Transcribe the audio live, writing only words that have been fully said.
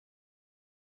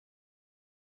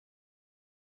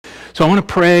So I want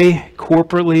to pray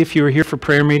corporately. If you were here for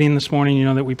prayer meeting this morning, you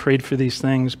know that we prayed for these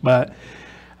things, but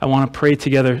I want to pray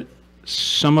together.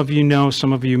 Some of you know,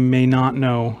 some of you may not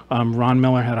know, Ron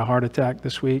Miller had a heart attack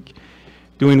this week.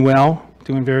 Doing well,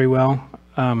 doing very well.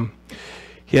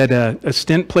 He had a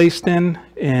stent placed in,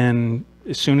 and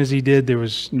as soon as he did, there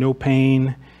was no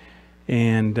pain,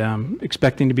 and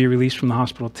expecting to be released from the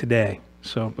hospital today.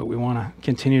 But we want to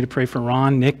continue to pray for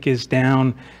Ron. Nick is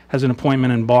down, has an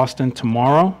appointment in Boston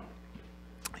tomorrow.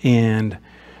 And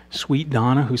sweet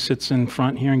Donna, who sits in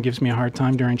front here and gives me a hard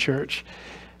time during church,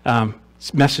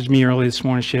 messaged me early this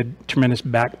morning. She had tremendous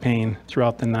back pain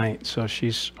throughout the night. So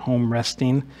she's home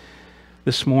resting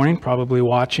this morning, probably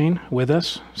watching with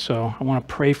us. So I want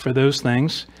to pray for those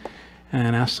things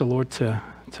and ask the Lord to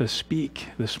speak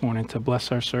this morning, to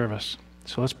bless our service.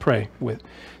 So let's pray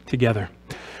together.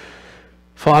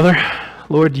 Father,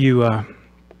 Lord, you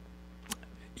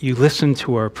listen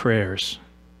to our prayers,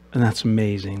 and that's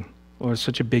amazing. Lord, it's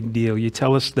such a big deal. You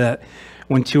tell us that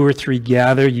when 2 or 3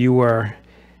 gather, you are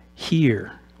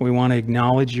here. We want to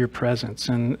acknowledge your presence.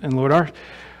 And Lord,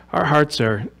 our hearts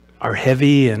are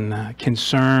heavy and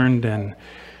concerned and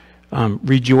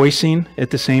rejoicing at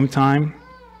the same time.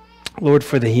 Lord,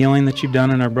 for the healing that you've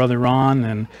done in our brother Ron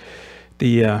and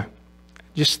the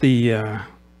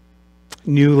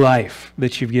new life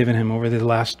that you've given him over the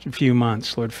last few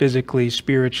months, Lord, physically,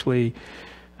 spiritually,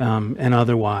 and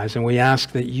otherwise. And we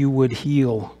ask that you would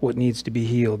heal what needs to be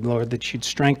healed, Lord, that you'd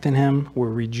strengthen him. We're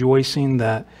rejoicing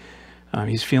that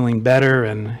he's feeling better,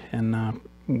 and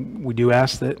we do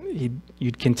ask that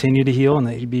you'd continue to heal and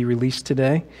that he'd be released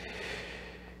today.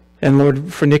 And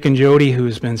Lord, for Nick and Jody, who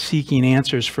has been seeking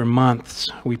answers for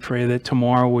months, we pray that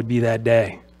tomorrow would be that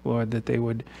day, Lord, that they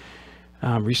would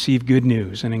receive good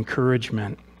news and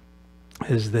encouragement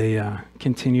as they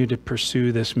continue to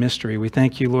pursue this mystery. We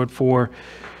thank you, Lord, for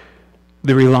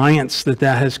the reliance that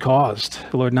has caused.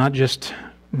 Lord, not just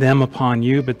them upon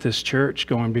you, but this church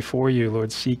going before you,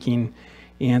 Lord, seeking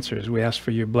answers. We ask for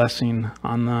your blessing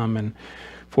on them. And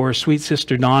for our sweet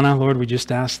sister Donna, Lord, we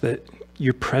just ask that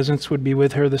your presence would be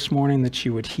with her this morning, that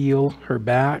you would heal her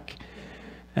back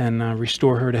and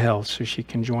restore her to health so she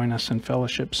can join us in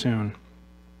fellowship soon.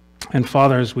 And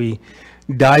Father, as we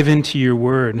dive into your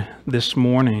word this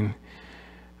morning,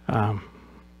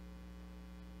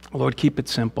 Lord, keep it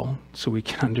simple so we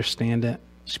can understand it.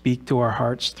 Speak to our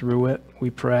hearts through it, we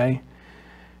pray.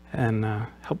 And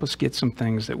help us get some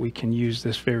things that we can use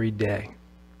this very day.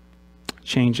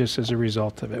 Change us as a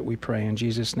result of it, we pray in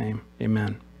Jesus' name.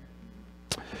 Amen.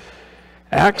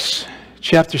 Acts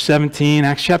chapter 17.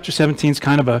 Acts chapter 17 is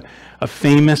kind of a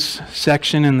famous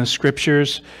section in the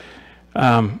scriptures.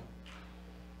 Some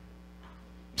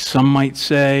might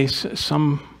say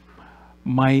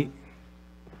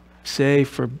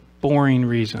for boring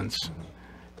reasons.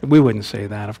 We wouldn't say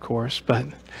that, of course, but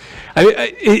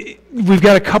we've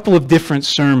got a couple of different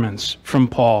sermons from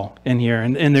Paul in here,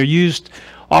 and they're used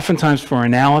oftentimes for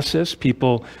analysis.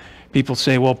 People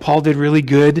say, well, Paul did really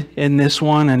good in this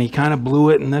one, and he kind of blew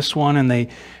it in this one, and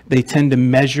they tend to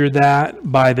measure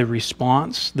that by the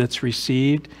response that's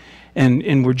received.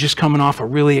 And we're just coming off a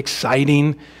really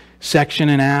exciting section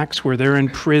in Acts where they're in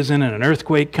prison and an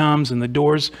earthquake comes and the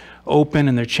doors open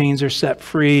and their chains are set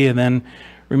free. And then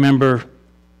remember,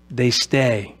 they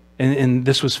stay. And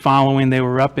this was following, they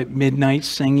were up at midnight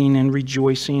singing and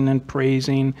rejoicing and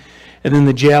praising. And then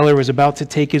the jailer was about to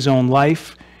take his own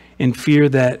life in fear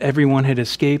that everyone had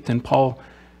escaped. And Paul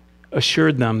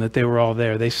assured them that they were all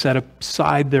there. They set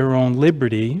aside their own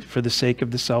liberty for the sake of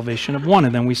the salvation of one.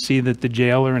 And then we see that the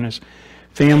jailer and his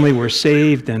family were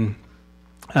saved and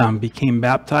became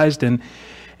baptized. And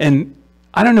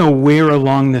I don't know where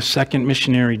along this second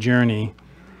missionary journey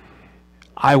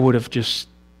I would have just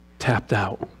tapped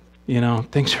out. You know,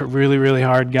 things are really, really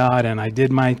hard, God, and I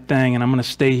did my thing, and I'm going to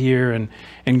stay here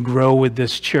and grow with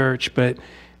this church. But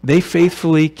they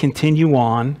faithfully continue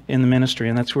on in the ministry,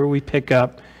 and that's where we pick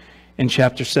up in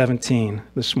chapter 17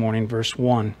 this morning, verse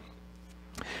 1.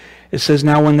 It says,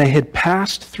 "Now when they had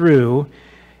passed through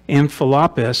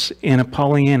Amphipolis and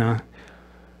Apollonia,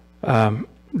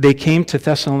 they came to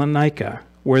Thessalonica,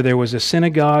 where there was a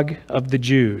synagogue of the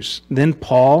Jews. Then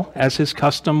Paul, as his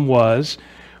custom was,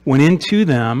 went into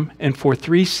them, and for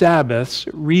 3 Sabbaths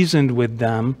reasoned with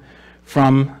them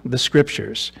from the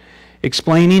Scriptures,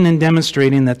 explaining and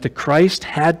demonstrating that the Christ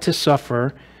had to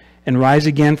suffer and rise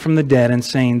again from the dead, and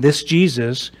saying, 'This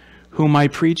Jesus, whom I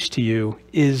preach to you,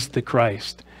 is the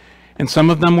Christ.' And some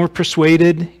of them were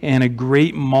persuaded, and a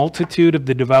great multitude of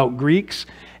the devout Greeks,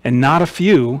 and not a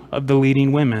few of the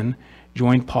leading women,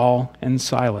 joined Paul and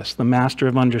Silas." The master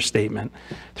of understatement.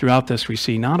 Throughout this we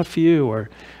see not a few,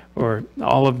 or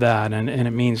all of that. And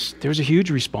it means there's a huge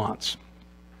response.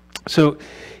 So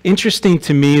interesting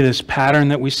to me, this pattern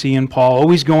that we see in Paul,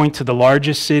 always going to the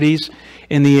largest cities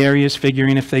in the areas,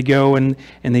 figuring if they go and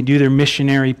they do their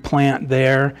missionary plant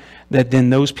there, that then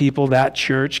those people, that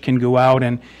church, can go out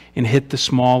and hit the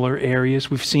smaller areas.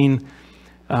 We've seen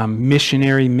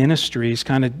missionary ministries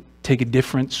kind of take a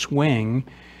different swing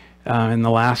in the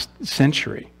last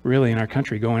century, really, in our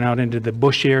country, going out into the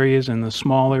bush areas and the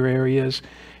smaller areas,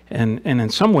 and in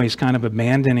some ways kind of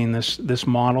abandoning this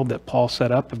model that Paul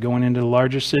set up of going into the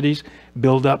larger cities,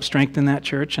 build up, strengthen that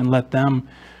church, and let them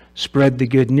spread the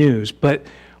good news. But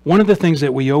one of the things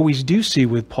that we always do see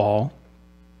with Paul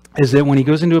is that when he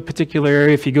goes into a particular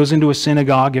area, if he goes into a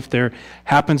synagogue, if there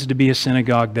happens to be a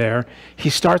synagogue there, he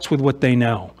starts with what they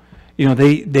know. You know,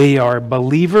 they are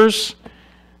believers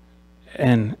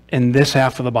in this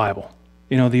half of the Bible.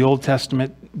 You know, the Old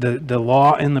Testament, the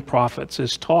law and the prophets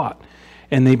is taught,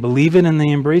 and they believe it and they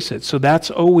embrace it. So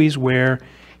that's always where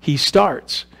he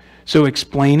starts. So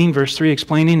explaining, verse 3,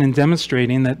 explaining and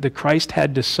demonstrating that the Christ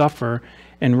had to suffer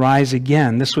and rise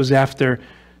again. This was after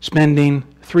spending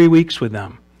 3 weeks with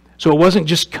them. So it wasn't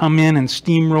just come in and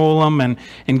steamroll them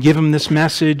and give them this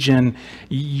message and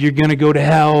you're going to go to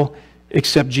hell,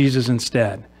 accept Jesus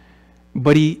instead.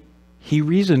 But he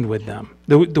reasoned with them.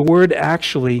 The word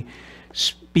actually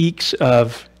speaks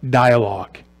of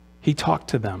dialogue. He talked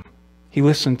to them. He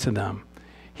listened to them.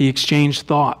 He exchanged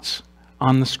thoughts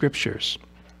on the scriptures,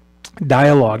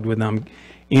 dialogued with them,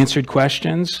 answered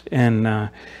questions and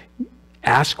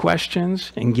asked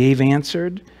questions and gave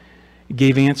answers,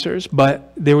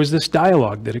 but there was this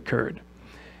dialogue that occurred.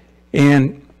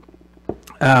 And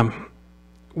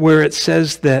where it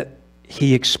says that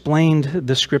he explained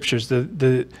the scriptures,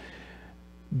 the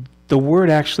word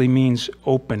actually means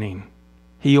opening.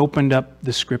 He opened up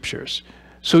the scriptures.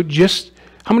 So just,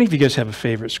 how many of you guys have a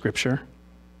favorite scripture?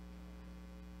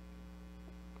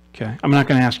 Okay, I'm not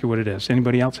going to ask you what it is.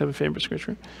 Anybody else have a favorite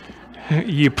scripture?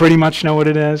 You pretty much know what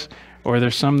it is, or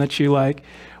there's some that you like.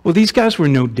 Well, these guys were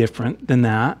no different than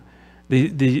that.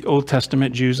 The Old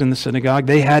Testament Jews in the synagogue,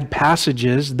 they had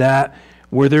passages that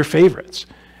were their favorites.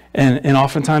 And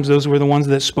oftentimes those were the ones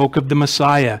that spoke of the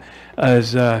Messiah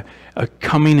as a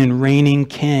coming and reigning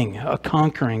king, a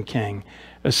conquering king,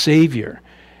 a savior.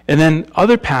 And then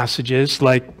other passages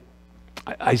like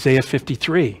Isaiah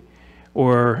 53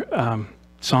 or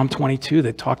Psalm 22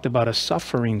 that talked about a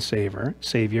suffering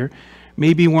savior,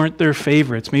 maybe weren't their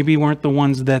favorites, maybe weren't the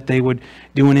ones that they would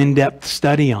do an in-depth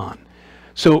study on.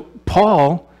 So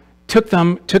Paul took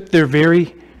their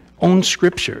very own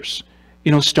scriptures,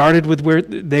 started with where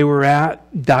they were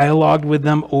at, dialogued with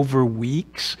them over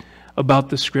weeks about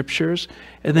the scriptures,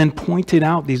 and then pointed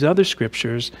out these other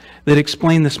scriptures that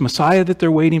explain this Messiah that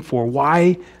they're waiting for,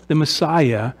 why the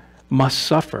Messiah must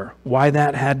suffer, why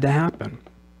that had to happen.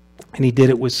 And he did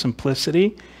it with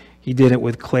simplicity. He did it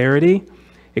with clarity,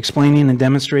 explaining and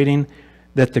demonstrating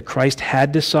that the Christ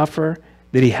had to suffer,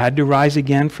 that he had to rise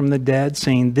again from the dead,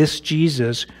 saying, "This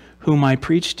Jesus whom I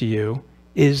preach to you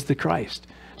is the Christ."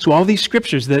 So all these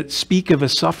scriptures that speak of a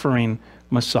suffering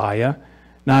Messiah,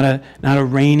 not a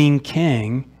reigning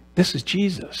king, this is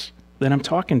Jesus that I'm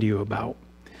talking to you about.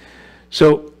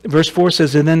 So verse 4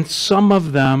 says, and then some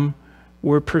of them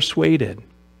were persuaded.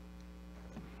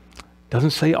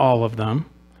 Doesn't say all of them.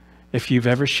 If you've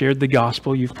ever shared the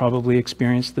gospel, you've probably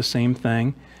experienced the same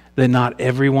thing, that not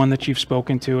everyone that you've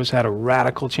spoken to has had a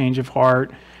radical change of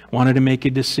heart, wanted to make a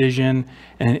decision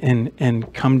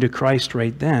and come to Christ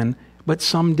right then, but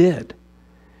some did.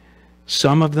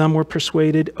 Some of them were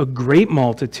persuaded, a great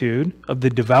multitude of the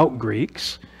devout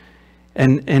Greeks,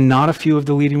 and not a few of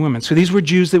the leading women. So these were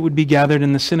Jews that would be gathered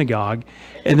in the synagogue,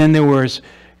 and then there was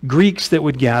Greeks that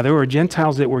would gather, or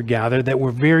Gentiles that were gathered, that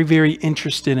were very, very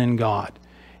interested in God.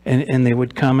 And they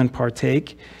would come and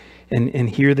partake and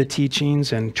hear the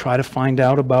teachings and try to find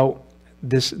out about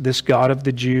this God of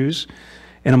the Jews.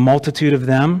 And a multitude of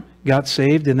them got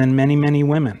saved, and then many, many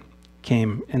women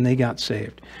came and they got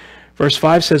saved. Verse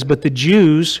 5 says, but the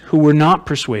Jews who were not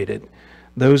persuaded,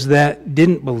 those that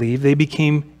didn't believe, they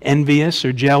became envious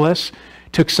or jealous,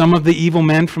 took some of the evil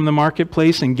men from the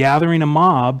marketplace, and gathering a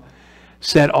mob,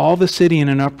 set all the city in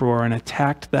an uproar and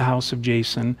attacked the house of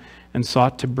Jason and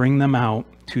sought to bring them out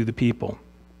to the people.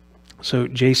 So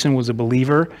Jason was a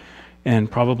believer, and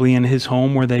probably in his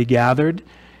home where they gathered,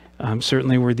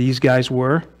 certainly where these guys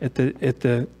were at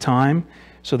the time.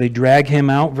 So they drag him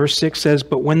out. Verse 6 says,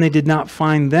 but when they did not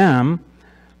find them,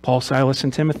 Paul, Silas,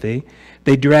 and Timothy,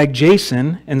 they dragged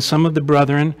Jason and some of the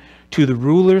brethren to the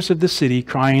rulers of the city,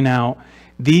 crying out,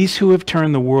 these who have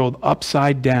turned the world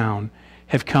upside down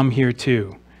have come here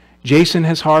too. Jason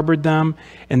has harbored them,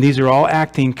 and these are all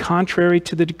acting contrary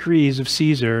to the decrees of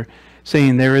Caesar,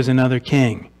 saying there is another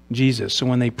king, Jesus. So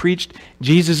when they preached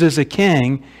Jesus as a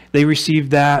king, they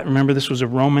received that. Remember, this was a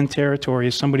Roman territory,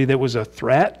 as somebody that was a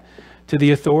threat to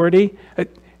the authority.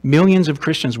 Millions of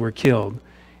Christians were killed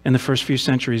in the first few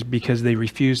centuries because they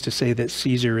refused to say that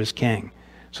Caesar is king.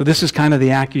 So this is kind of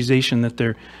the accusation that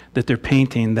they're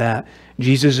painting, that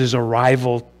Jesus is a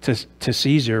rival to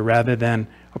Caesar rather than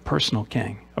a personal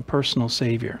king, a personal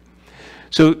savior.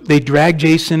 So they drag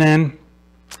Jason in,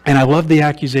 and I love the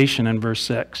accusation in verse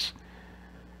 6.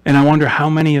 And I wonder how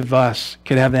many of us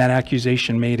could have that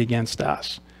accusation made against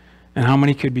us, and how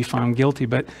many could be found guilty.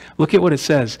 But look at what it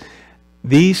says.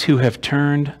 These who have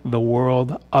turned the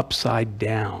world upside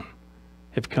down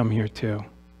have come here too.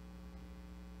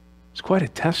 It's quite a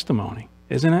testimony,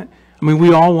 isn't it? I mean,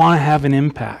 we all want to have an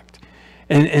impact,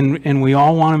 and we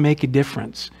all want to make a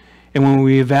difference. And when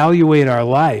we evaluate our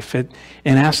life and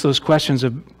ask those questions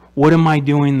of, what am I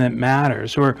doing that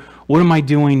matters? Or what am I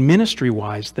doing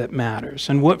ministry-wise that matters?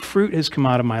 And what fruit has come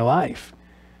out of my life?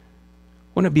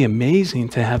 Wouldn't it be amazing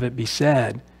to have it be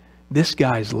said, this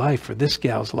guy's life or this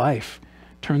gal's life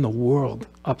turned the world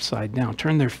upside down,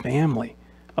 turned their family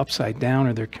upside down,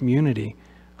 or their community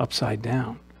upside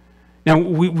down? Now,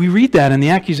 we read that, and the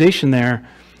accusation there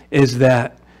is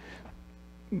that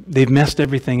they've messed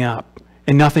everything up,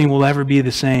 and nothing will ever be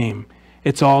the same.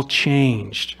 It's all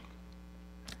changed,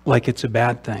 like it's a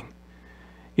bad thing.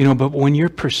 You know, but when your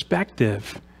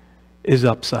perspective is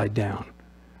upside down,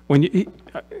 when you,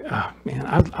 man,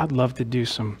 I'd love to do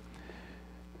some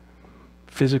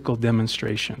physical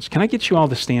demonstrations. Can I get you all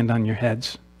to stand on your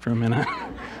heads for a minute?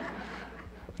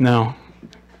 No.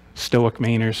 Stoic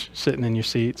Mainers sitting in your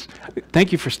seats.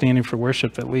 Thank you for standing for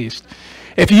worship at least.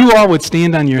 If you all would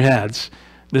stand on your heads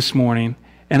this morning,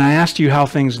 and I asked you how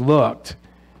things looked,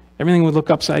 everything would look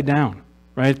upside down,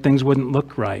 right? Things wouldn't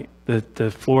look right.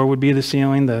 The floor would be the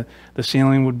ceiling, the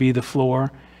ceiling would be the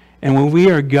floor. And when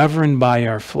we are governed by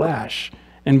our flesh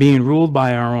and being ruled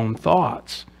by our own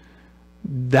thoughts,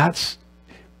 that's,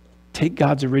 take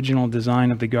God's original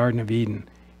design of the Garden of Eden,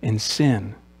 and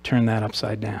sin turn that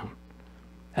upside down.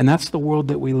 And that's the world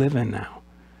that we live in now.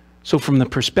 So from the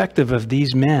perspective of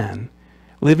these men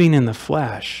living in the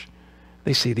flesh,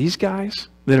 they see these guys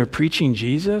that are preaching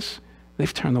Jesus,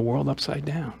 they've turned the world upside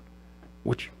down,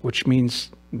 which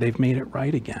means they've made it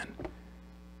right again,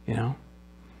 you know?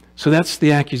 So that's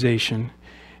the accusation.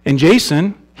 And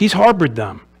Jason, he's harbored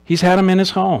them. He's had them in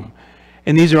his home.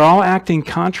 And these are all acting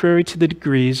contrary to the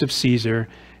decrees of Caesar,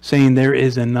 saying there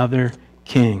is another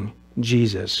king,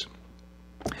 Jesus.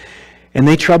 And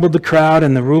they troubled the crowd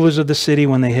and the rulers of the city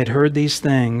when they had heard these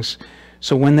things.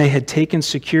 So when they had taken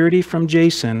security from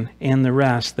Jason and the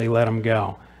rest, they let him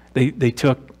go. They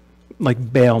took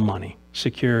like bail money,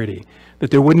 security, that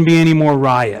there wouldn't be any more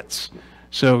riots.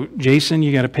 So Jason,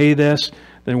 you got to pay this.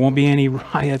 There won't be any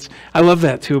riots. I love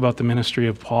that too about the ministry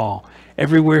of Paul.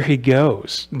 Everywhere he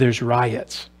goes, there's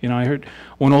riots. You know, I heard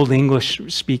one old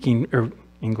English-speaking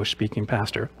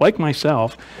pastor, like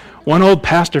myself, one old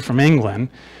pastor from England,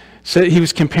 said he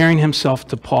was comparing himself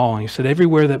to Paul, and he said,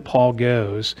 everywhere that Paul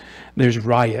goes, there's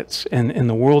riots, and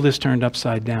the world is turned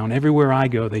upside down. Everywhere I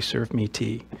go, they serve me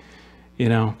tea, you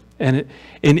know. And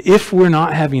if we're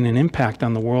not having an impact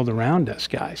on the world around us,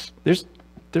 guys, there's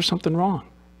something wrong,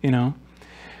 you know.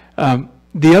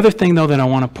 The other thing, though, that I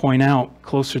want to point out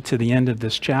closer to the end of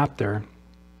this chapter,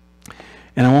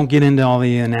 and I won't get into all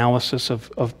the analysis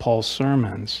of Paul's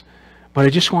sermons, but I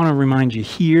just want to remind you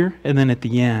here and then at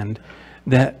the end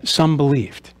that some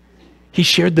believed. He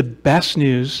shared the best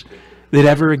news that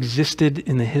ever existed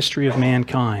in the history of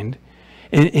mankind,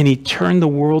 and he turned the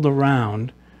world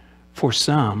around for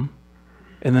some,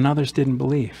 and then others didn't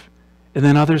believe. And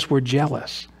then others were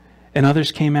jealous, and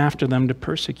others came after them to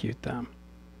persecute them.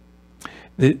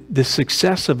 The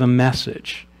success of a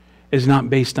message is not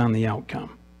based on the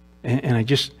outcome. And I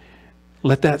just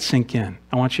let that sink in.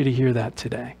 I want you to hear that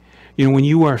today. You know, when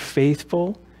you are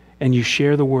faithful and you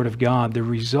share the word of God, the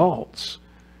results,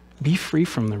 be free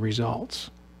from the results.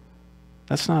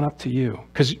 That's not up to you.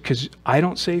 Because I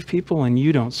don't save people and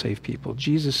you don't save people.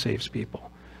 Jesus saves people.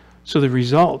 So the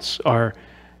results are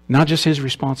not just his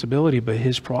responsibility, but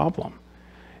his problem.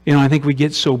 You know, I think we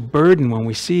get so burdened when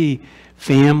we see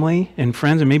family and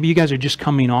friends, and maybe you guys are just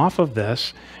coming off of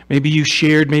this. Maybe you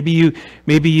shared, maybe you,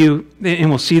 and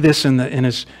we'll see this in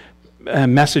his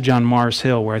message on Mars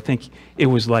Hill, where I think it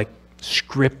was like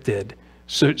scripted,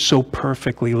 so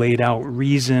perfectly laid out,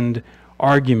 reasoned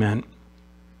argument,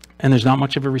 and there's not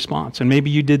much of a response. And maybe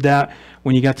you did that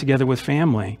when you got together with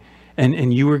family,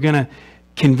 and you were going to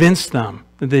convinced them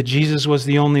that Jesus was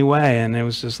the only way. And it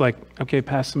was just like, okay,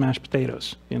 pass the mashed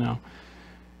potatoes, you know.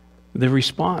 The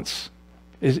response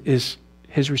is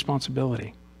his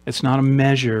responsibility. It's not a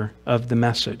measure of the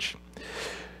message.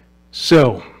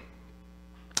 So,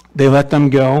 they let them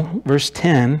go. Verse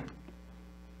 10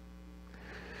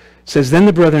 says, Then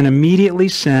the brethren immediately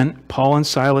sent Paul and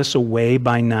Silas away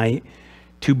by night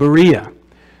to Berea.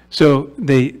 So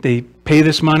they pay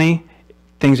this money.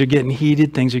 Things are getting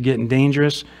heated. Things are getting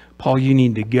dangerous. Paul, you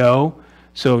need to go.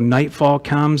 So nightfall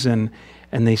comes and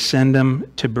they send them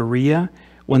to Berea.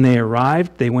 When they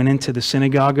arrived, they went into the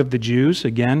synagogue of the Jews.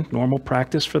 Again, normal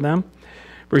practice for them.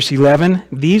 Verse 11,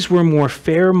 these were more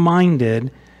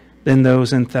fair-minded than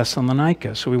those in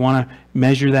Thessalonica. So we want to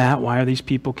measure that. Why are these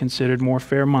people considered more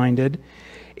fair-minded?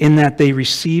 In that they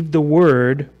received the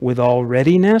word with all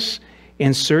readiness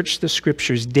and searched the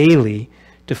scriptures daily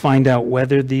to find out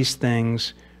whether these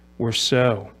things were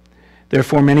so.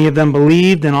 Therefore many of them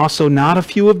believed, and also not a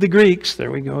few of the Greeks,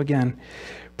 there we go again,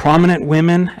 prominent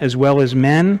women as well as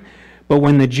men. But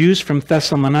when the Jews from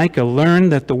Thessalonica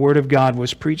learned that the word of God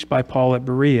was preached by Paul at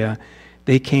Berea,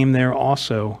 they came there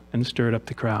also and stirred up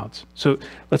the crowds. So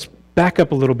let's back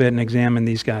up a little bit and examine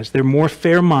these guys. They're more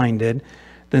fair-minded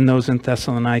than those in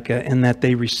Thessalonica in that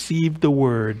they received the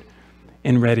word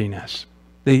in readiness.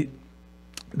 They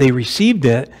received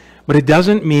it, but it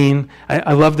doesn't mean,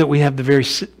 I love that we have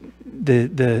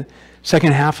the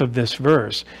second half of this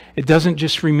verse. It doesn't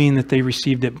just mean that they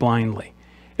received it blindly.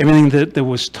 Everything that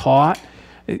was taught,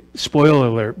 spoiler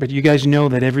alert, but you guys know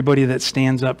that everybody that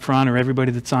stands up front or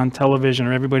everybody that's on television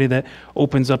or everybody that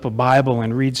opens up a Bible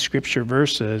and reads scripture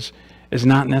verses is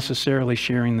not necessarily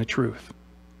sharing the truth.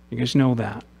 You guys know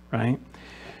that, right?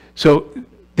 So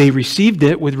they received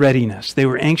it with readiness. They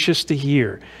were anxious to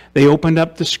hear. They opened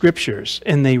up the scriptures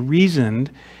and they reasoned.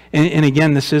 And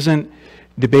again, this isn't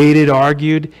debated,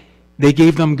 argued. They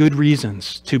gave them good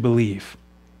reasons to believe.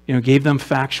 You know, gave them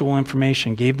factual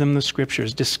information, gave them the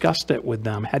scriptures, discussed it with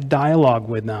them, had dialogue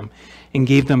with them, and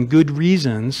gave them good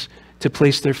reasons to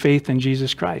place their faith in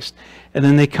Jesus Christ. And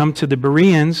then they come to the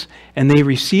Bereans, and they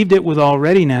received it with all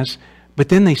readiness, but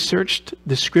then they searched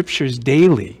the scriptures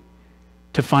daily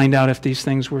to find out if these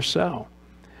things were so.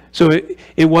 So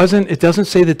it doesn't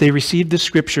say that they received the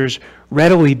scriptures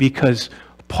readily because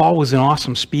Paul was an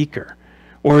awesome speaker,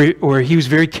 or he was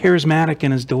very charismatic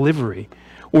in his delivery,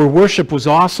 or worship was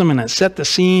awesome and it set the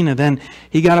scene, and then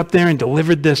he got up there and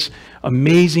delivered this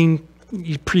amazing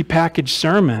prepackaged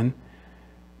sermon,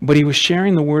 but he was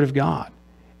sharing the Word of God.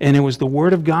 And it was the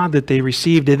Word of God that they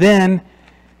received, and then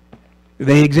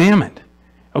they examined.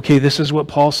 Okay, this is what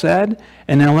Paul said,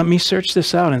 and now let me search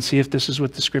this out and see if this is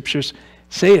what the Scriptures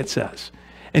say it says.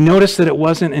 And notice that it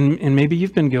wasn't, and maybe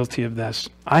you've been guilty of this.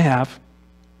 I have.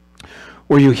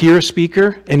 Where you hear a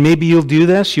speaker, and maybe you'll do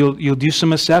this, you'll do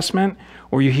some assessment,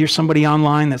 or you hear somebody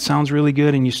online that sounds really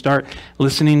good and you start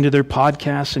listening to their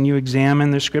podcasts and you examine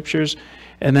their scriptures,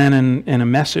 and then in a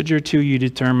message or two you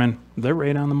determine they're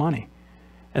right on the money.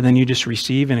 And then you just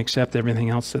receive and accept everything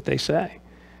else that they say.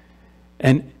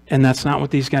 And that's not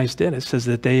what these guys did. It says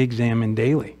that they examined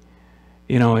daily.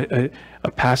 You know,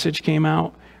 a passage came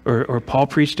out, or Paul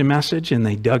preached a message and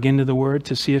they dug into the word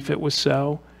to see if it was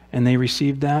so, and they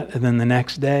received that. And then the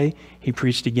next day he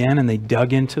preached again and they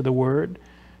dug into the word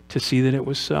to see that it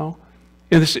was so.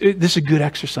 You know, this is a good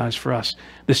exercise for us.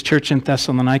 This church in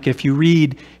Thessalonica, if you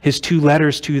read his 2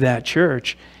 letters to that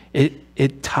church,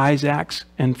 it ties Acts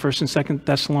and 1st and 2nd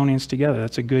Thessalonians together.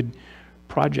 That's a good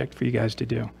project for you guys to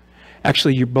do.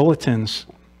 Actually, your bulletins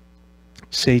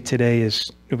say today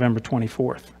is November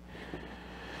 24th.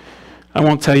 I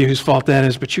won't tell you whose fault that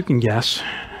is, but you can guess.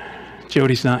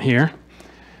 Jody's not here.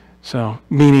 So,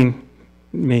 meaning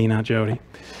me, not Jody.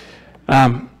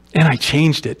 And I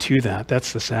changed it to that.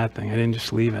 That's the sad thing. I didn't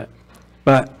just leave it.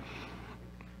 But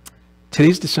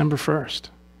today's December 1st.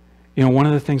 You know, one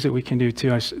of the things that we can do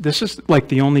too, this is like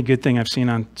the only good thing I've seen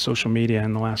on social media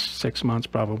in the last 6 months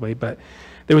probably, but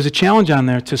there was a challenge on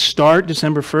there to start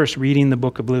December 1st reading the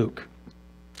book of Luke.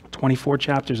 24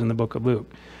 chapters in the book of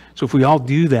Luke. So if we all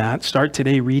do that, start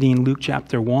today reading Luke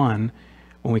chapter 1,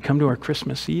 when we come to our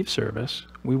Christmas Eve service,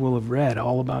 we will have read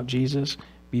all about Jesus.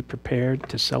 Be prepared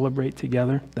to celebrate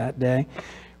together that day.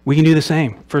 We can do the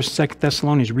same. 1st, 2nd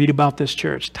Thessalonians, read about this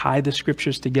church, tie the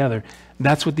scriptures together.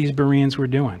 That's what these Bereans were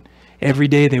doing. Every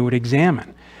day they would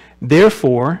examine.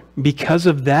 Therefore, because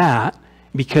of that,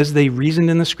 because they reasoned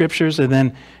in the scriptures and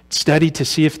then studied to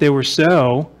see if they were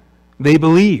so, they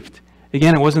believed.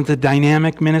 Again, it wasn't the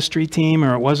dynamic ministry team,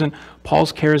 or it wasn't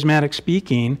Paul's charismatic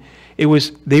speaking. It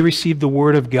was they received the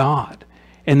word of God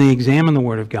and they examined the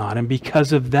word of God. And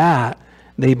because of that,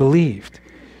 they believed.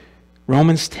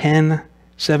 Romans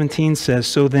 10:17 says,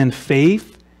 so then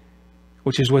faith,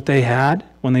 which is what they had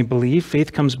when they believed,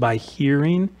 faith comes by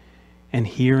hearing, and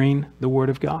hearing the word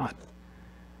of God.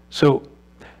 So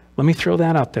let me throw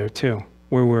that out there too,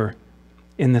 where we're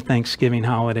in the Thanksgiving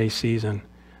holiday season.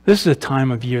 This is a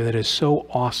time of year that is so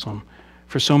awesome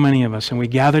for so many of us. And we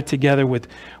gather together with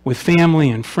family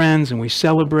and friends, and we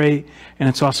celebrate. And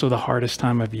it's also the hardest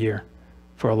time of year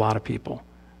for a lot of people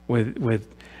with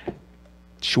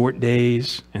short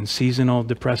days and seasonal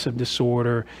depressive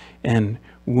disorder and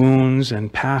wounds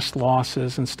and past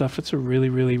losses and stuff. It's a really,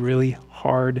 really, really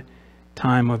hard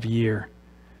time of year.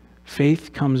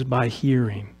 Faith comes by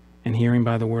hearing, and hearing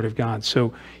by the Word of God.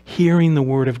 So hearing the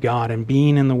Word of God and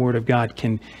being in the Word of God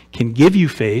can give you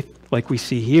faith, like we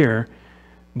see here,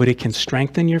 but it can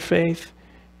strengthen your faith.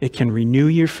 It can renew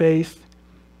your faith.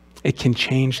 It can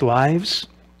change lives,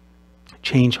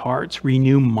 change hearts,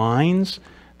 renew minds.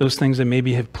 Those things that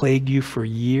maybe have plagued you for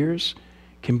years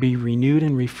can be renewed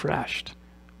and refreshed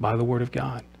by the Word of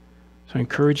God. So I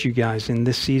encourage you guys in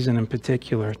this season in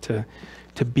particular to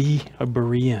be a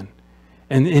Berean.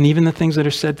 And even the things that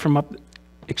are said from up,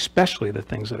 especially the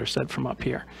things that are said from up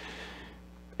here.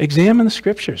 Examine the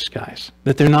scriptures, guys,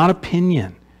 that they're not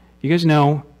opinion. You guys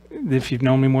know, if you've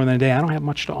known me more than a day, I don't have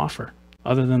much to offer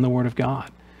other than the Word of God.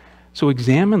 So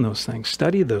examine those things,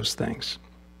 study those things.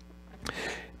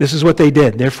 This is what they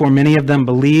did. Therefore, many of them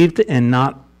believed, and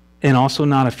also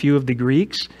not a few of the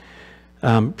Greeks,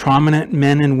 prominent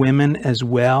men and women as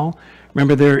well.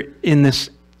 Remember, they're in this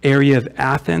area of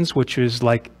Athens, which is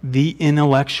like the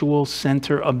intellectual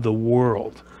center of the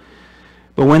world.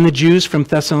 But when the Jews from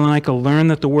Thessalonica learned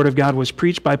that the word of God was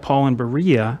preached by Paul in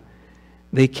Berea,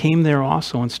 they came there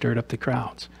also and stirred up the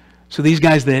crowds. So these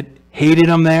guys that hated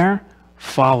him there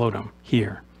followed him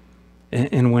here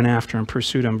and went after him,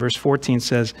 pursued him. Verse 14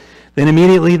 says, then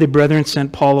immediately the brethren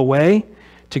sent Paul away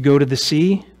to go to the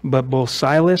sea, but both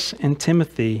Silas and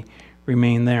Timothy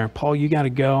remained there. Paul, you got to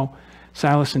go.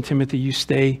 Silas and Timothy, you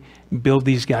stay, build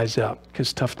these guys up,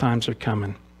 because tough times are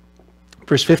coming.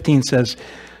 Verse 15 says,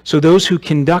 so those who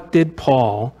conducted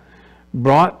Paul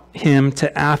brought him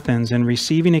to Athens, and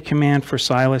receiving a command for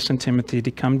Silas and Timothy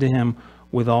to come to him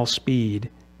with all speed,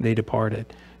 they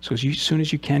departed. So as soon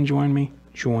as you can join me,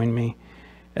 join me.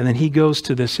 And then he goes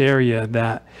to this area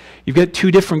that, you've got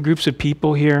two different groups of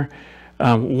people here.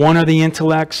 One are the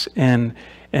intellects and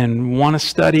want to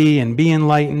study and be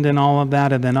enlightened and all of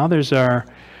that. And then others are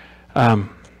want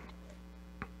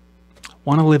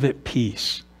to live at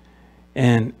peace.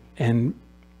 And a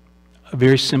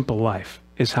very simple life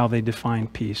is how they define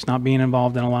peace. Not being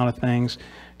involved in a lot of things,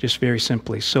 just very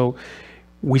simply. So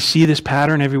we see this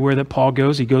pattern everywhere that Paul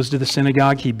goes. He goes to the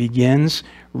synagogue. He begins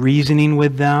reasoning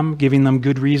with them, giving them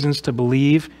good reasons to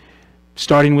believe,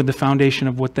 starting with the foundation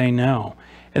of what they know.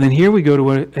 And then here we go to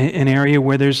an area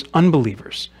where there's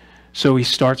unbelievers. So he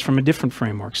starts from a different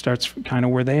framework, starts kind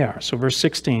of where they are. So verse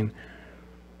 16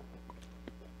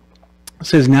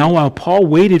 says, now while Paul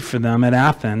waited for them at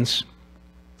Athens,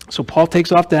 so Paul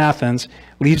takes off to Athens,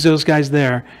 leaves those guys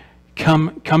there,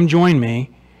 come join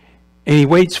me, and he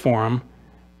waits for them,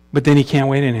 but then he can't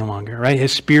wait any longer, right?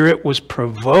 His spirit was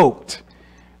provoked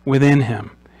within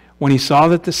him when he saw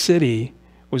that the city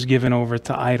was given over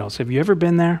to idols. Have you ever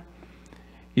been there?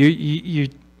 You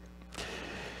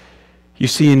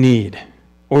see a need,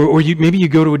 or maybe you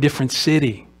go to a different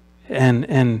city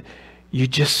and you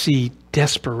just see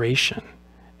desperation,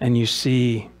 and you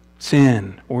see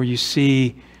sin, or you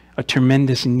see a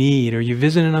tremendous need, or you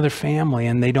visit another family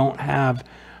and they don't have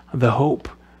the hope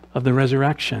of the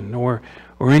resurrection or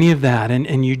any of that,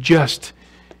 and you just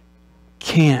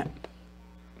can't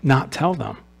not tell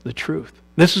them the truth.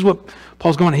 This is what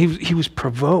Paul's going on. He was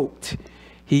provoked.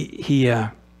 He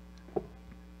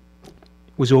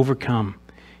was overcome.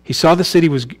 He saw the city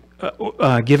was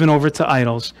given over to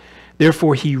idols.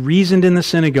 Therefore, he reasoned in the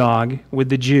synagogue with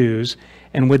the Jews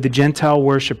and with the Gentile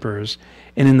worshipers,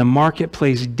 and in the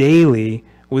marketplace daily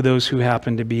with those who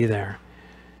happened to be there.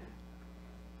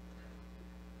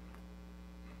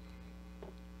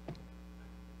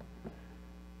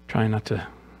 Trying not to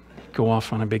go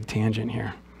off on a big tangent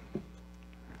here,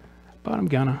 but I'm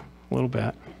gonna a little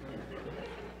bit.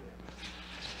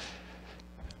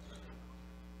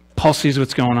 Paul sees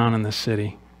what's going on in this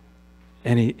city,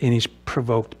 and he's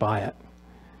provoked by it.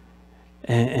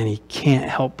 And he can't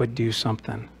help but do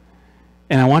something.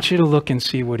 And I want you to look and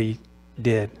see what he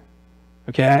did.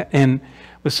 Okay? And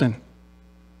listen,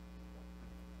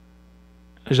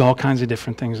 there's all kinds of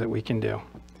different things that we can do.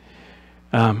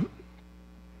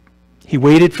 He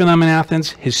waited for them in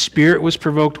Athens. His spirit was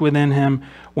provoked within him.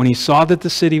 When he saw that the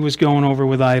city was going over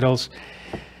with idols,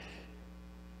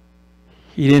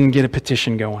 He didn't get a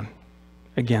petition going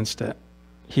against it.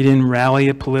 He didn't rally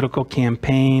a political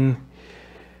campaign.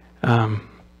 He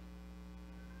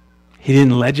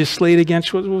didn't legislate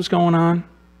against what was going on.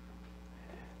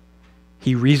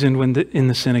 He reasoned in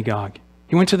the synagogue.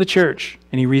 He went to the church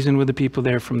and he reasoned with the people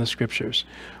there from the scriptures,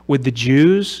 with the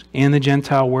Jews and the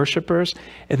Gentile worshipers.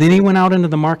 And then he went out into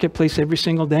the marketplace every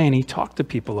single day and he talked to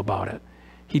people about it.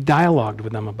 He dialogued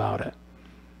with them about it.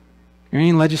 He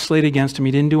didn't legislate against him.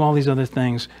 He didn't do all these other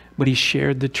things, but he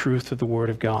shared the truth of the Word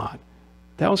of God.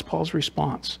 That was Paul's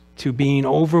response to being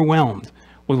overwhelmed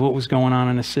with what was going on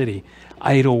in the city.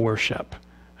 Idol worship.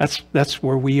 That's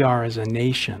where we are as a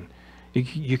nation.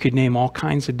 You could name all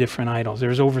kinds of different idols.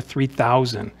 There's over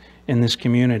 3,000 in this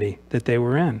community that they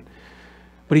were in.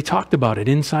 But he talked about it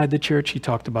inside the church. He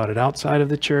talked about it outside of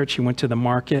the church. He went to the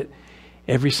market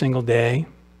every single day.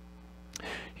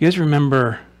 You guys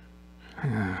remember...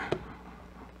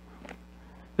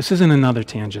 this isn't another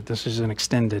tangent. This is an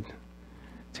extended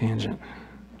tangent.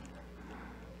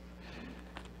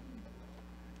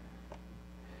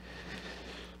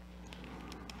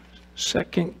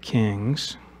 Second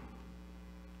Kings.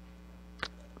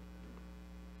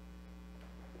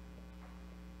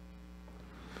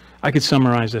 I could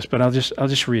summarize this, but I'll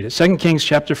just read it. 2 Kings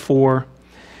chapter 4,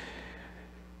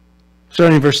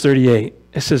 starting in verse 38.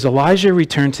 It says, Elijah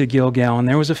returned to Gilgal, and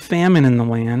there was a famine in the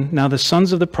land. Now the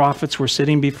sons of the prophets were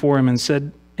sitting before him,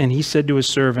 and he said to his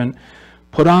servant,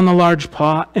 put on the large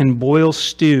pot and boil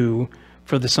stew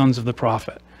for the sons of the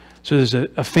prophet. So there's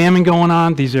a famine going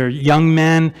on. These are young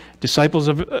men, disciples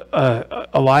of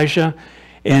Elijah,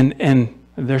 and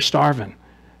they're starving.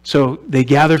 So they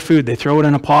gather food. They throw it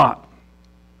in a pot.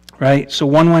 Right? So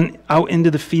one went out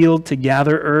into the field to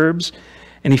gather herbs,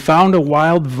 and he found a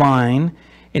wild vine,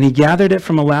 and he gathered it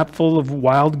from a lapful of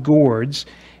wild gourds,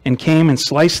 and came and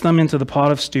sliced them into the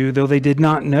pot of stew, though they did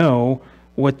not know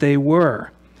what they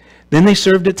were. Then they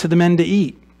served it to the men to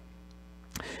eat.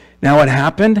 Now it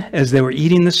happened, as they were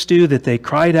eating the stew, that they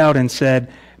cried out and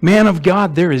said, Man of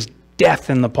God, there is death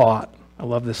in the pot. I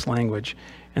love this language.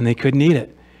 And they couldn't eat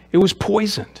it. It was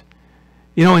poisoned.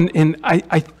 You know, and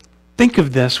I think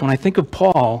of this when I think of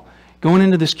Paul going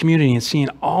into this community and seeing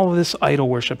all of this idol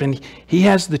worship. And he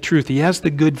has the truth. He has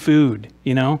the good food,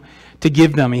 you know, to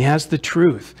give them. He has the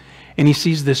truth. And he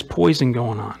sees this poison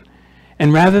going on.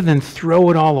 And rather than throw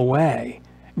it all away,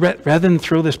 rather than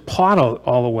throw this pot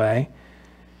all away,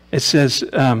 it says,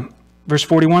 verse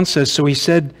 41 says, so he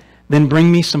said, then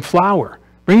bring me some flour.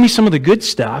 Bring me some of the good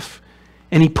stuff.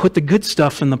 And he put the good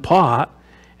stuff in the pot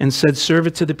and said, serve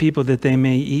it to the people that they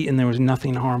may eat, and there was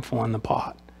nothing harmful in the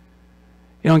pot.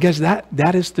 You know, guys,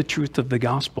 that is the truth of the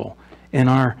gospel in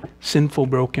our sinful,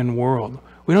 broken world.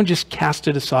 We don't just cast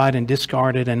it aside and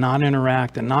discard it and not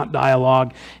interact and not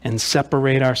dialogue and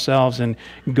separate ourselves and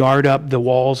guard up the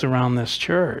walls around this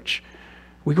church.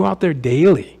 We go out there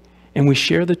daily and we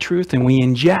share the truth and we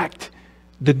inject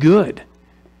the good,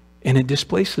 and it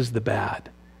displaces the bad.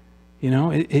 You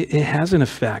know, it has an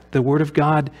effect. The Word of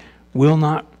God will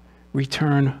not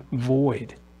return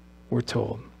void, we're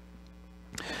told.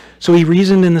 So he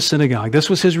reasoned in the synagogue. This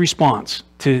was his response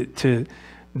to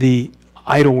the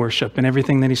idol worship and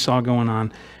everything that he saw going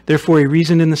on. Therefore, he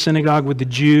reasoned in the synagogue with the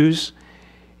Jews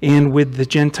and with the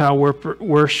Gentile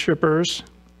worshipers,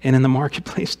 and in the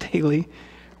marketplace daily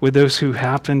with those who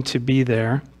happened to be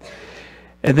there.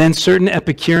 And then certain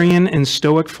Epicurean and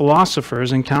Stoic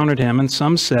philosophers encountered him, and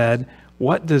some said,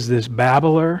 what does this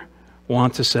babbler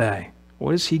want to say?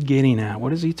 What is he getting at?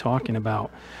 What is he talking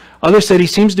about? Others said he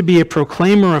seems to be a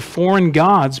proclaimer of foreign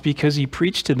gods because he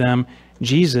preached to them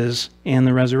Jesus and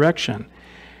the resurrection.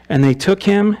 And they took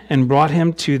him and brought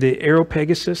him to the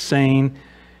Areopagus, saying,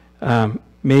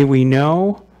 may we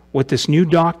know what this new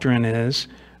doctrine is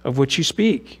of which you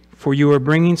speak, for you are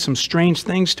bringing some strange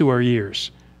things to our ears.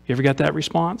 You ever got that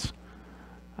response?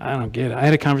 I don't get it. I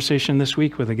had a conversation this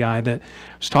week with a guy that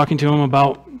was talking to him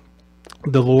about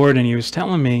the Lord, and he was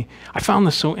telling me, I found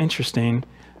this so interesting.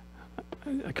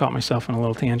 I caught myself on a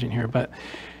little tangent here, but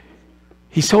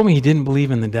he told me he didn't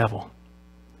believe in the devil.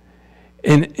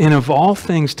 And of all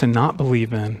things to not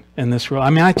believe in this world, I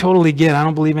mean, I totally get, I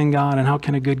don't believe in God, and how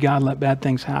can a good God let bad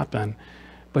things happen?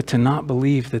 But to not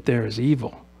believe that there is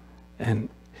evil. And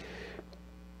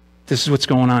this is what's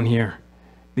going on here.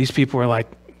 These people are like,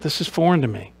 this is foreign to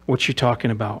me, what you're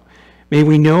talking about. May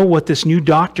we know what this new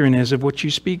doctrine is of what you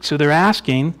speak. So they're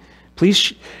asking,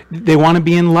 please, they want to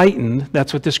be enlightened.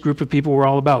 That's what this group of people were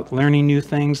all about, learning new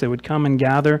things. They would come and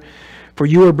gather. For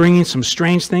you are bringing some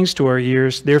strange things to our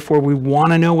ears. Therefore, we want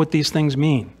to know what these things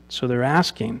mean. So they're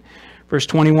asking. Verse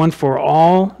 21, for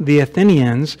all the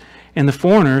Athenians and the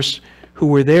foreigners who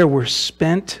were there were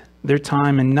spent their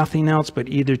time in nothing else but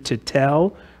either to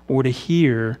tell or to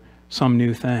hear some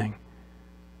new thing.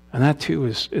 And that too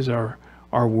is our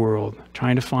world,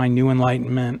 trying to find new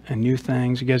enlightenment and new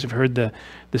things. You guys have heard the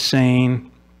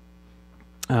saying,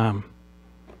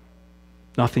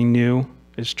 nothing new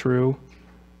is true.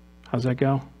 How's that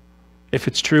go? If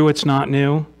it's true, it's not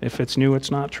new. If it's new,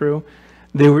 it's not true.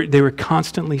 They were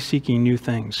constantly seeking new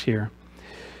things here.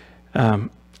 And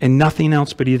nothing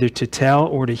else but either to tell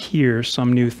or to hear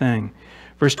some new thing.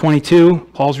 Verse 22,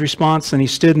 Paul's response, "And he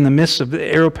stood in the midst of the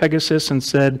Areopagus and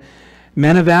said,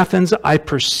 'Men of Athens, I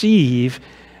perceive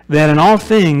that in all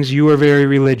things you are very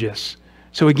religious.'"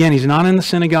 So again, he's not in the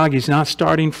synagogue. He's not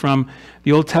starting from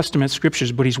the Old Testament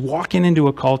scriptures, but he's walking into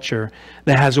a culture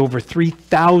that has over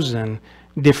 3,000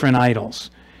 different idols.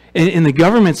 And the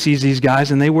government sees these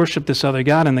guys and they worship this other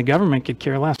god, and the government could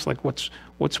care less. Like,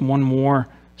 what's one more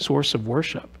source of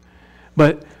worship?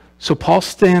 But so Paul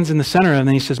stands in the center and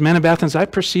then he says, "Men of Athens, I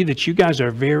perceive that you guys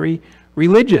are very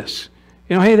religious."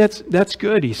 You know, hey, that's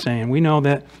good, he's saying. We know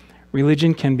that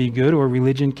religion can be good or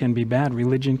religion can be bad.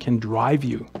 Religion can drive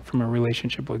you from a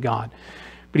relationship with God.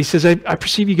 But he says, I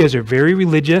perceive you guys are very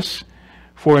religious,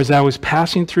 for as I was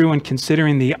passing through and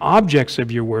considering the objects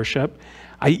of your worship,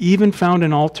 I even found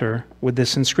an altar with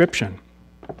this inscription,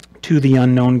 "To the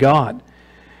unknown God.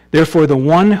 Therefore, the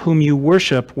one whom you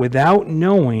worship without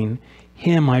knowing,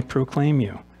 him I proclaim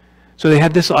you." So they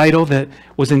had this idol that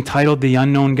was entitled the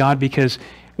unknown God because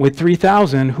with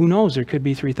 3,000, who knows, there could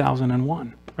be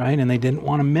 3,001, right? And they didn't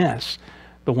want to miss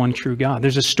the one true God.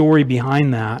 There's a story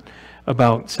behind that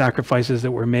about sacrifices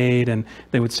that were made, and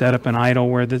they would set up an idol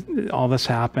where all this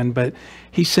happened. But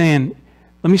he's saying,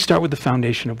 let me start with the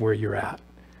foundation of where you're at.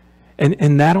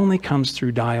 And that only comes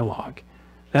through dialogue.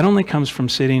 That only comes from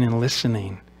sitting and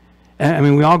listening. I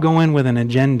mean, we all go in with an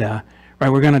agenda,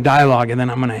 right? We're going to dialogue, and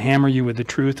then I'm going to hammer you with the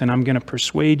truth, and I'm going to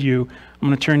persuade you. I'm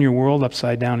going to turn your world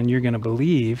upside down, and you're going to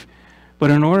believe.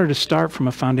 But in order to start from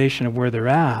a foundation of where they're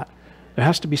at, there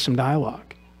has to be some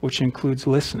dialogue, which includes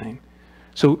listening.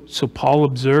 So Paul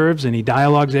observes, and he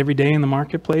dialogues every day in the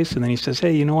marketplace, and then he says,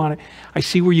 hey, you know what? I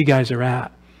see where you guys are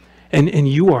at. And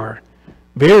you are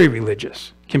very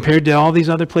religious. Compared to all these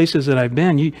other places that I've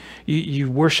been,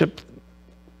 you worship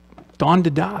dawn to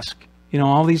dusk, you know,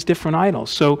 all these different idols.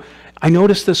 So I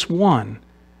noticed this one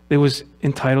that was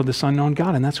entitled This Unknown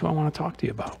God, and that's what I want to talk to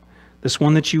you about. This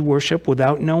one that you worship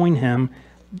without knowing him,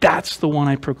 that's the one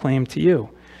I proclaim to you.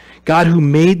 God who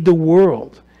made the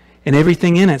world and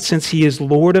everything in it, since he is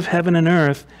Lord of heaven and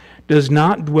earth, does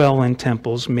not dwell in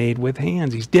temples made with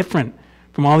hands. He's different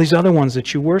from all these other ones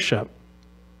that you worship.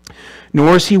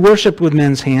 Nor is he worshipped with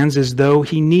men's hands as though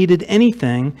he needed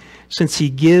anything, since he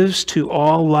gives to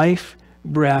all life,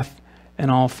 breath,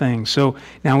 and all things. So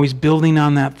now he's building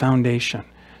on that foundation.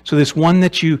 So this one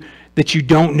that you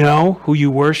don't know, who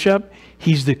you worship,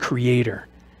 he's the creator.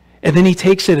 And then he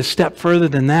takes it a step further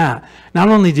than that. Not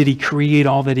only did he create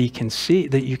all that he can see,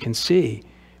 that you can see,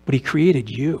 but he created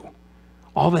you,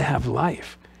 all that have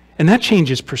life. And that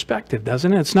changes perspective,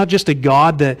 doesn't it? It's not just a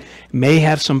God that may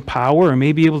have some power or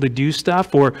may be able to do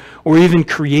stuff or even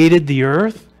created the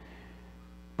earth,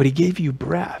 but he gave you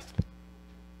breath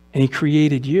and he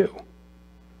created you.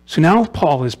 So now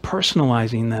Paul is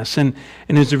personalizing this, and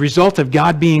as a result of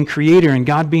God being creator and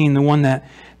God being the one that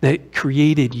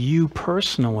created you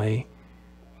personally,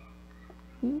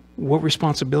 what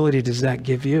responsibility does that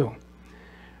give you?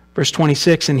 Verse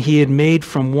 26, and he had made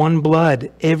from one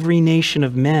blood every nation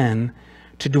of men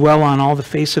to dwell on all the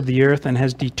face of the earth, and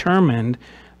has determined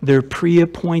their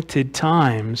pre-appointed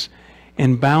times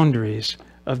and boundaries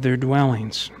of their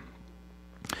dwellings,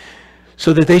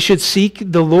 so that they should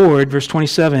seek the Lord, verse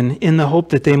 27, in the hope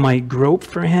that they might grope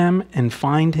for him and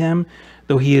find him,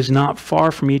 though he is not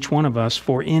far from each one of us,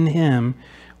 for in him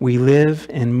we live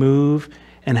and move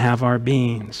and have our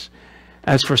beings.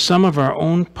 As for some of our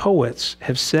own poets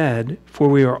have said, for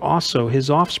we are also his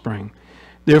offspring.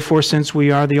 Therefore, since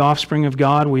we are the offspring of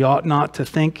God, we ought not to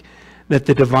think that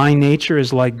the divine nature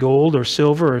is like gold or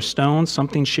silver or stone,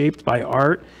 something shaped by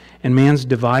art and man's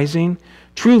devising.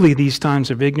 Truly, these times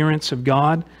of ignorance of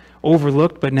God,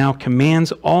 overlooked, but now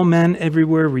commands all men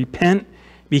everywhere repent,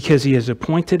 because he has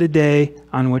appointed a day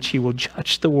on which he will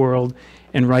judge the world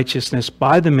in righteousness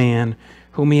by the man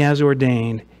whom he has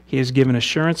ordained. He has given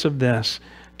assurance of this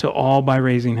to all by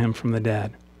raising him from the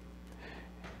dead.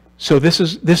 So this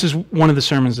is one of the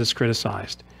sermons that's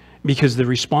criticized, because the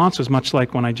response was much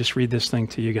like when I just read this thing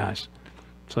to you guys.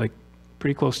 It's like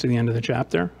pretty close to the end of the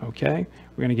chapter. Okay,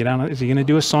 we're going to get out. Is he going to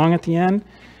do a song at the end?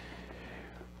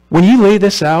 When you lay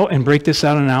this out and break this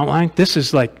out in an outline, this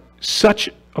is like such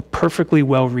a perfectly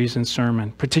well-reasoned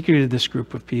sermon, particularly to this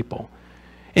group of people.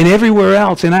 And everywhere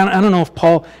else, and I don't know if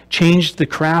Paul changed the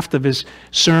craft of his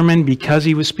sermon because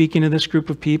he was speaking to this group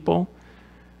of people.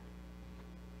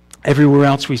 Everywhere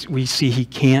else we see he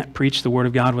can't preach the word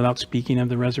of God without speaking of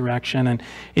the resurrection. And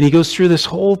he goes through this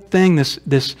whole thing,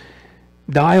 this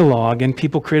dialogue, and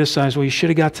people criticize, well, you should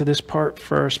have got to this part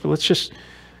first, but let's just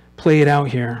play it out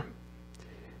here.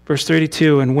 Verse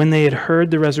 32, and when they had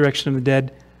heard the resurrection of the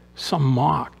dead, some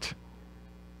mocked.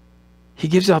 He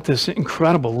gives out this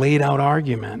incredible laid out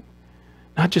argument.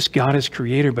 Not just God as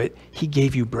creator, but he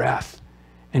gave you breath.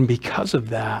 And because of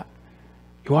that,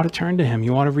 you ought to turn to him.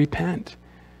 You ought to repent.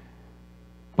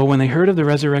 But when they heard of the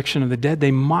resurrection of the dead,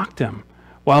 they mocked him,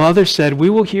 while others said, we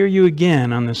will hear you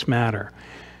again on this matter.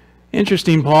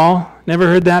 Interesting, Paul. Never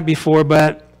heard that before,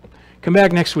 but come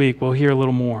back next week. We'll hear a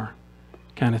little more,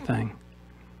 kind of thing.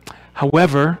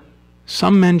 However,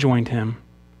 some men joined him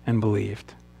and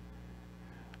believed.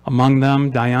 Among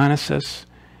them, Dionysus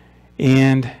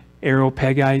and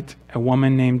Areopagite, a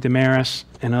woman named Damaris,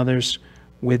 and others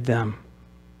with them.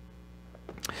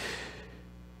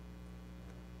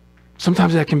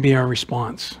 Sometimes that can be our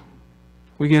response.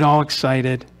 We get all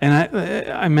excited. And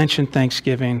I mentioned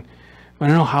Thanksgiving. But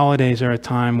I know holidays are a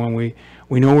time when we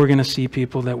know we're going to see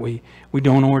people that we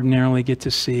don't ordinarily get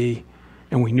to see.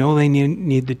 And we know they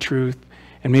need the truth.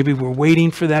 And maybe we're waiting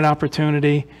for that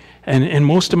opportunity. And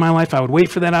most of my life, I would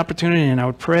wait for that opportunity and I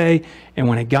would pray. And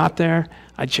when it got there,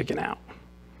 I'd chicken out.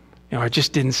 It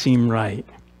just didn't seem right.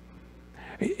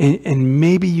 And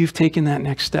maybe you've taken that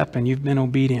next step and you've been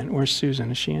obedient. Where's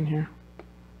Susan? Is she in here?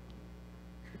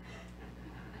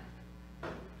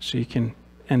 So you can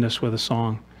end us with a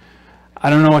song. I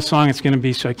don't know what song it's going to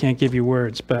be, so I can't give you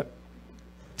words. But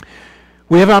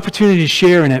we have opportunity to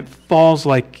share, and it falls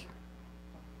like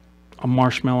a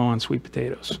marshmallow on sweet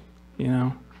potatoes,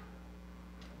 And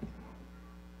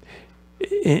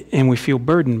we feel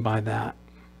burdened by that.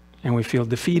 And we feel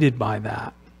defeated by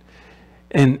that.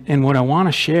 And what I want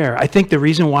to share, I think the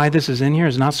reason why this is in here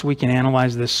is not so we can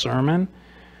analyze this sermon,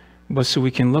 but so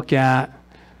we can look at,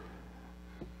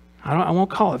 I won't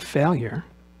call it failure,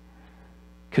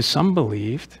 because some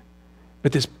believed,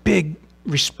 but this big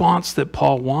response that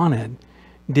Paul wanted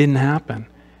didn't happen.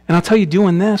 And I'll tell you,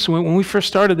 doing this, when we first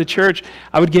started the church,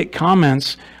 I would get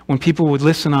comments when people would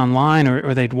listen online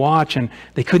or they'd watch, and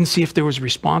they couldn't see if there was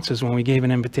responses when we gave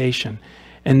an invitation.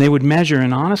 And they would measure,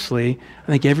 and honestly, I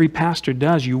think every pastor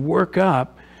does. You work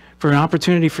up for an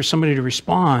opportunity for somebody to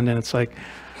respond, and it's like,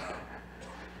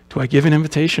 do I give an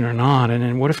invitation or not? And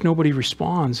then what if nobody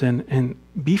responds? And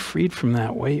be freed from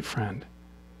that weight, friend.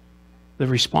 The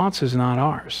response is not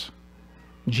ours.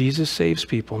 Jesus saves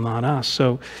people, not us.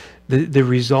 So the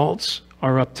results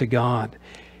are up to God.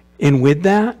 And with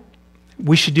that,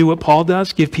 we should do what Paul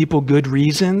does, give people good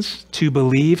reasons to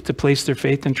believe, to place their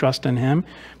faith and trust in him.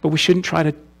 But we shouldn't try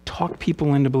to talk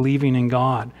people into believing in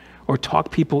God or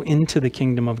talk people into the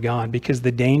kingdom of God, because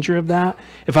the danger of that,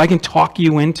 if I can talk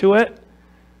you into it,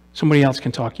 somebody else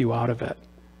can talk you out of it,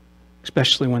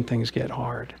 especially when things get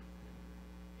hard.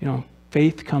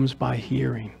 Faith comes by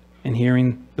hearing, and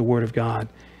hearing the word of God.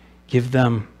 Give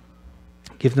them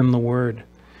the word.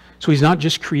 So he's not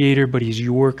just creator, but he's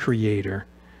your creator.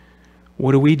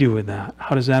 What do we do with that?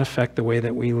 How does that affect the way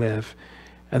that we live?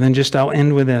 And then I'll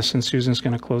end with this, and Susan's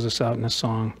going to close us out in a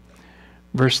song.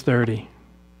 Verse 30.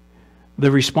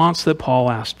 The response that Paul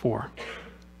asked for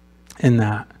in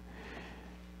that.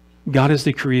 God is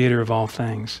the creator of all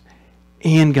things,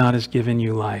 and God has given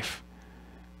you life.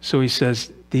 So he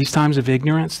says, these times of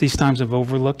ignorance, these times of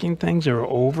overlooking things are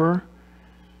over.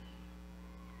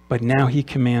 But now he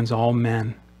commands all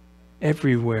men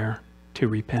everywhere to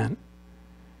repent.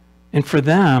 And for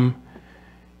them,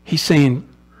 he's saying,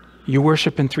 you're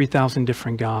worshiping 3,000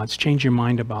 different gods. Change your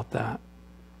mind about that.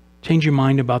 Change your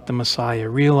mind about the Messiah.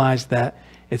 Realize that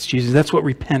it's Jesus. That's what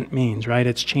repent means, right?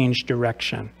 It's change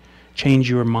direction. Change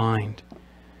your mind.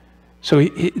 So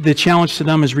the challenge to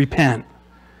them is repent.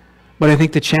 But I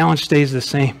think the challenge stays the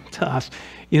same to us.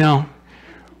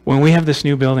 When we have this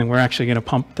new building, we're actually going to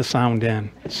pump the sound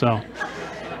in. So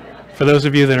for those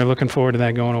of you that are looking forward to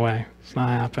that going away, it's not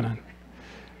happening.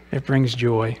 It brings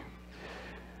joy.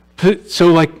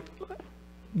 So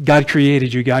God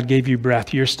created you. God gave you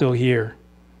breath. You're still here.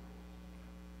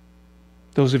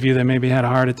 Those of you that maybe had a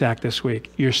heart attack this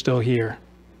week, you're still here.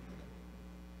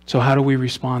 So how do we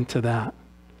respond to that?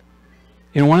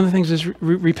 One of the things is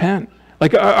repent.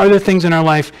 Are there things in our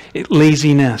life,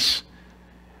 laziness,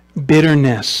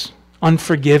 bitterness,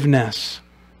 unforgiveness?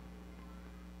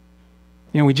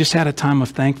 We just had a time of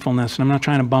thankfulness, and I'm not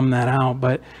trying to bum that out,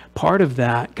 but part of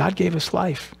that, God gave us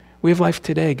life. We have life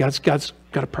today. God's got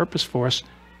a purpose for us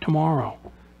tomorrow.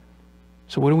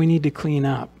 So what do we need to clean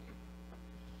up?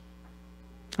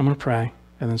 I'm going to pray,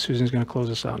 and then Susan's going to close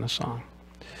us out in a song.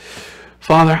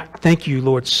 Father, thank you,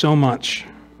 Lord, so much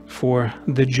for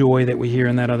the joy that we hear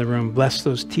in that other room. Bless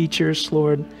those teachers,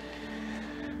 Lord.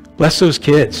 Bless those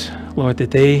kids, Lord,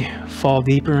 that they fall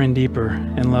deeper and deeper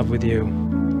in love with you.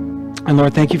 And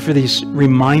Lord, thank you for these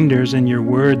reminders in your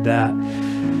word that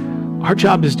our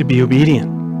job is to be obedient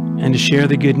and to share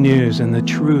the good news and the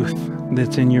truth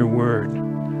that's in your word.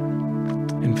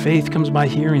 And faith comes by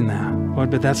hearing that,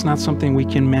 Lord, but that's not something we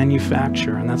can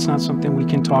manufacture, and that's not something we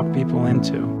can talk people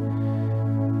into.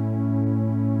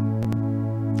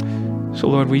 So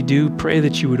Lord, we do pray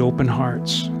that you would open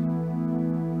hearts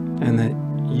and that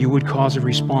you would cause a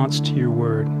response to your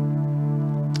word,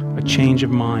 a change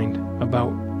of mind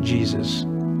about Jesus,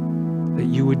 that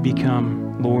you would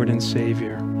become Lord and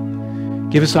Savior.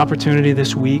 Give us opportunity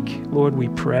this week, Lord, we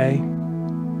pray,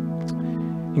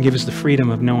 and give us the freedom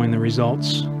of knowing the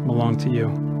results belong to you.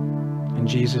 In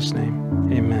Jesus'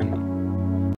 name, amen.